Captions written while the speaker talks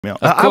meal.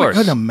 Of I course.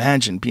 couldn't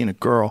imagine being a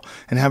girl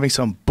and having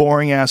some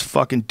boring ass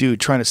fucking dude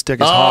trying to stick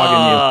his hog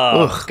in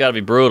you. Ugh, it's gotta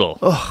be brutal.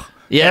 Ugh.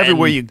 Yeah,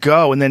 everywhere you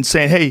go, and then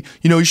saying, "Hey,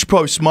 you should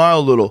probably smile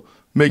a little,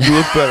 make you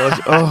look better."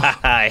 Like, oh,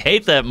 I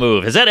hate that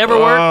move. Has that ever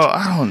worked?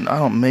 I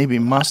don't. Maybe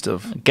must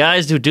have.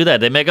 Guys who do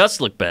that, they make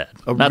us look bad.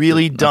 A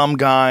really dumb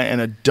guy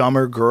and a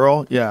dumber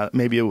girl, yeah,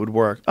 maybe it would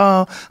work.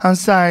 Oh, I'm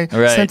sorry.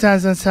 Right.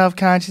 Sometimes I'm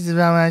self-conscious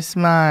about my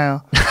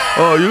smile.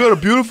 Oh, you got a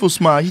beautiful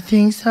smile. You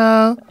think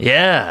so?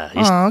 Yeah.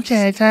 Oh,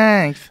 okay,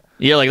 thanks.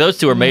 Yeah, like those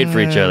two are made for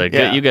each other.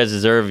 Yeah. You guys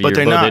deserve. But You're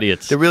they're both not.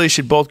 idiots. They really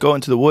should both go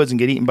into the woods and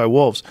get eaten by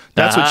wolves.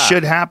 That's what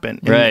should happen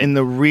in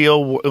the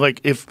real.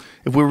 Like if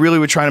we really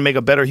were trying to make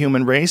a better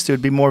human race,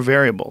 there'd be more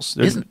variables.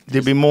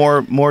 There'd be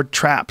more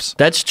traps.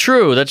 That's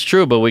true. That's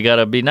true. But we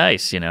gotta be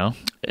nice,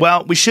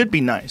 Well, we should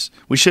be nice.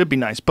 We should be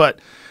nice, but.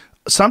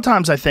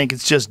 Sometimes I think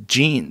it's just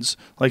genes.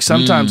 Like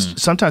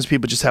sometimes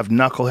people just have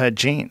knucklehead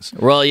genes.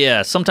 Well,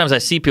 yeah. Sometimes I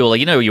see people like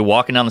you're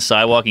walking down the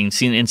sidewalk and you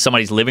see in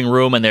somebody's living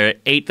room and they're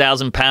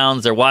 8,000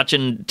 pounds. They're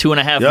watching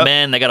 2.5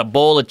 Men. They got a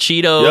bowl of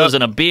Cheetos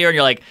and a beer, and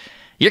you're like,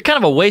 you're kind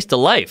of a waste of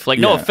life. Like,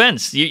 no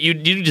offense, you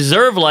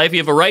deserve life. You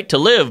have a right to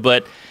live,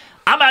 but.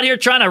 I'm out here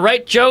trying to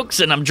write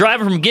jokes, and I'm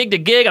driving from gig to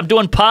gig. I'm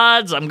doing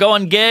pods. I'm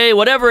going gay,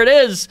 whatever it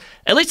is.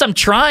 At least I'm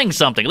trying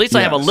something. At least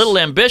I have a little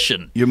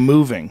ambition. You're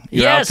moving.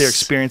 You're out there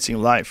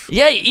experiencing life.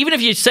 Yeah, even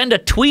if you send a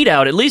tweet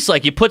out, at least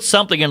like you put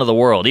something into the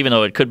world, even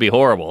though it could be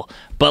horrible.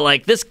 But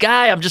like this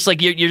guy, I'm just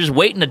like, you're just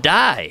waiting to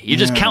die. You're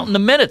just counting the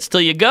minutes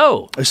till you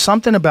go. There's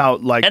something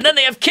about like... And then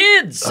they have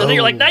kids. And then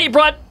you're like, now you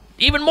brought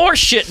even more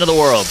shit into the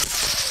world.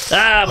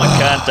 Ah, my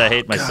cunt. I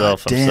hate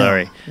myself. I'm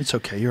sorry. It's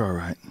okay. You're all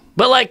right.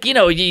 But like,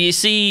 you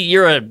see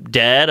you're a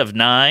dad of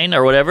 9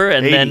 or whatever,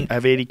 and 80. then I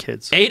have 80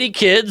 kids. 80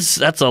 kids,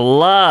 that's a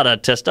lot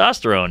of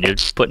testosterone you're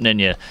putting in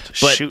you.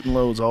 Shooting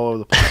loads all over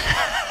the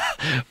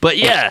place. But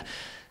yeah,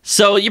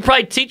 so you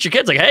probably teach your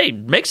kids like, hey,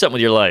 make something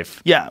with your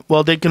life. Yeah,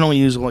 well, they can only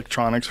use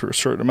electronics for a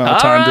certain amount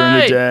of time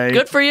during the day.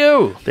 Good for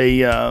you.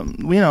 They,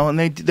 and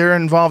they're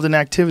involved in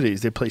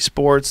activities. They play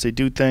sports. They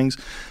do things.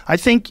 I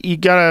think you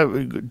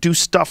gotta do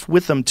stuff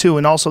with them too,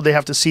 and also they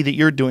have to see that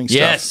you're doing stuff.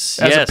 Yes,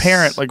 as a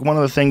parent, like one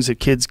of the things that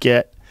kids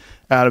get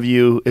out of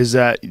you is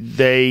that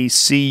they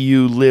see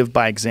you live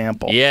by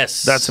example.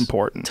 Yes. That's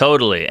important.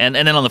 Totally. And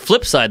then on the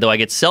flip side, though, I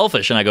get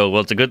selfish and I go,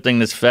 well, it's a good thing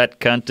this fat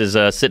cunt is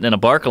sitting in a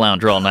barca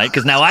lounge all night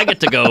because now I get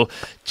to go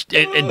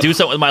and do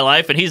something with my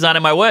life and he's not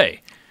in my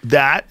way.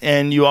 That,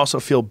 and you also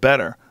feel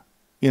better.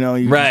 You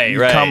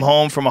come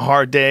home from a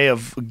hard day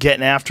of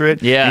getting after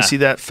it. Yeah. You see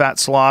that fat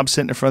slob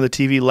sitting in front of the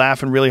TV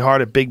laughing really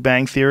hard at Big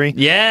Bang Theory.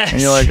 Yes.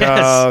 And you're like,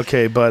 oh,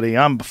 okay, buddy,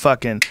 I'm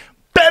fucking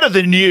better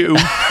than you.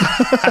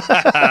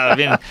 I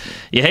mean,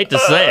 you hate to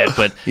say it,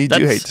 but you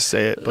do hate to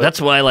say it. But that's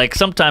why, like,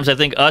 sometimes I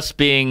think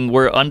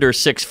we're under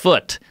 6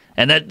 foot.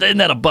 And isn't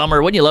that a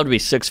bummer? Wouldn't you love to be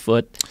 6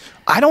 foot?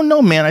 I don't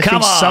know, man. I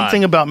think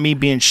something about me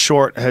being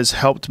short has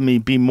helped me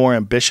be more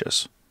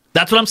ambitious.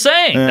 That's what I'm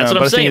saying. Yeah, that's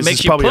what I'm saying. It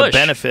makes you probably push. A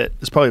benefit.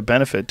 There's probably a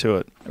benefit to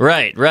it.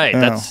 Right.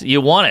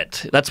 You want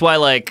it. That's why,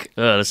 like,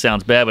 this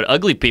sounds bad, but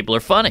ugly people are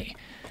funny.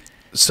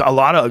 So a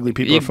lot of ugly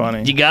people are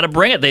funny. You got to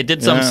bring it. They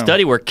did some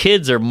study where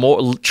kids are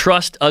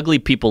trust ugly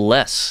people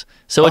less.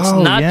 So it's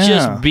not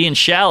just being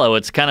shallow.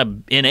 It's kind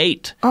of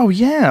innate. Oh,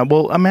 yeah.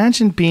 Well,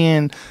 imagine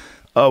being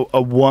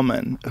a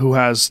woman who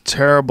has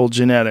terrible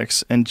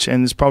genetics, and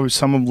there's probably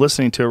someone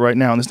listening to it right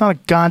now, and there's not a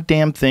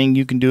goddamn thing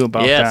you can do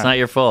about that. Yeah, it's not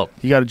your fault.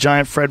 You got a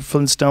giant Fred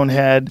Flintstone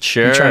head.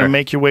 Sure. You're trying to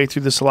make your way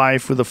through this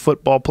life with a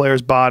football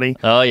player's body.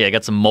 Oh, yeah,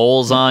 got some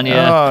moles on you.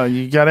 Oh,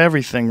 you got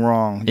everything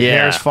wrong. Your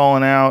hair's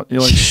falling out.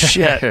 You're like,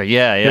 shit.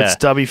 Yeah. You got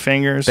stubby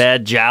fingers.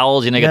 Bad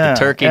jowls. You got the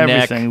turkey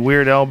everything. neck.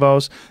 Weird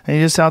elbows. And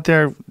you're just out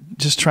there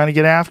just trying to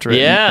get after it.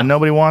 Yeah. And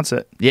nobody wants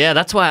it. Yeah,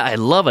 that's why I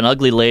love an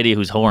ugly lady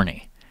who's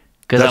horny.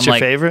 That's your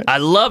favorite? I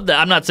love that.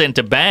 I'm not saying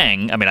to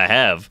bang. I mean, I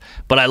have.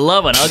 But I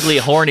love an ugly,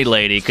 horny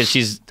lady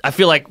because I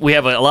feel like we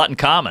have a lot in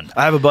common.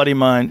 I have a buddy of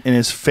mine, and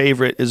his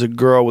favorite is a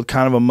girl with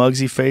kind of a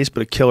mugsy face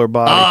but a killer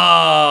body.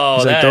 Oh,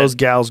 he's like, those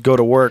gals go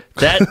to work.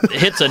 That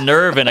hits a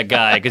nerve in a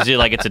guy because you're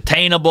like, it's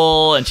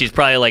attainable, and she's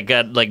probably like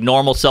got like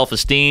normal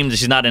self-esteem.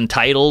 She's not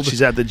entitled.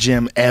 She's at the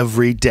gym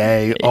every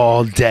day,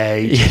 all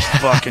day, just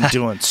fucking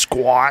doing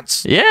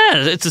squats.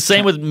 Yeah, it's the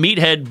same with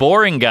meathead,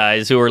 boring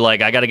guys who are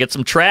like, I got to get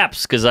some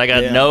traps because I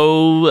got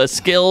no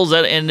skills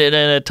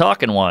in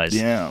talking wise.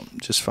 Yeah,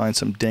 just find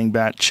some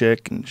dingbat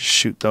chick and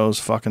shoot those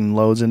fucking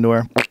loads into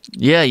her.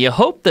 Yeah, you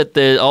hope that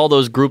all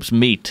those groups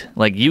meet.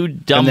 Like you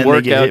dumb and then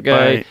workout they get hit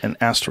guy. by an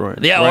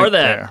asteroid. Yeah, right or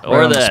that. There, right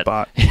or on that. The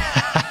spot.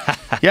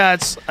 Yeah,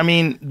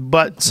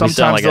 but sometimes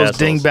like those assholes.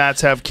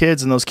 dingbats have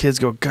kids, and those kids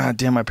go, God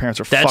damn, my parents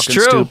are That's fucking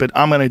true. stupid.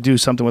 I'm going to do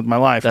something with my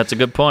life. That's a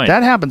good point.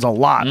 That happens a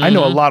lot. I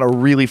know a lot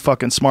of really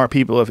fucking smart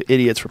people who have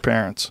idiots for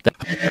parents.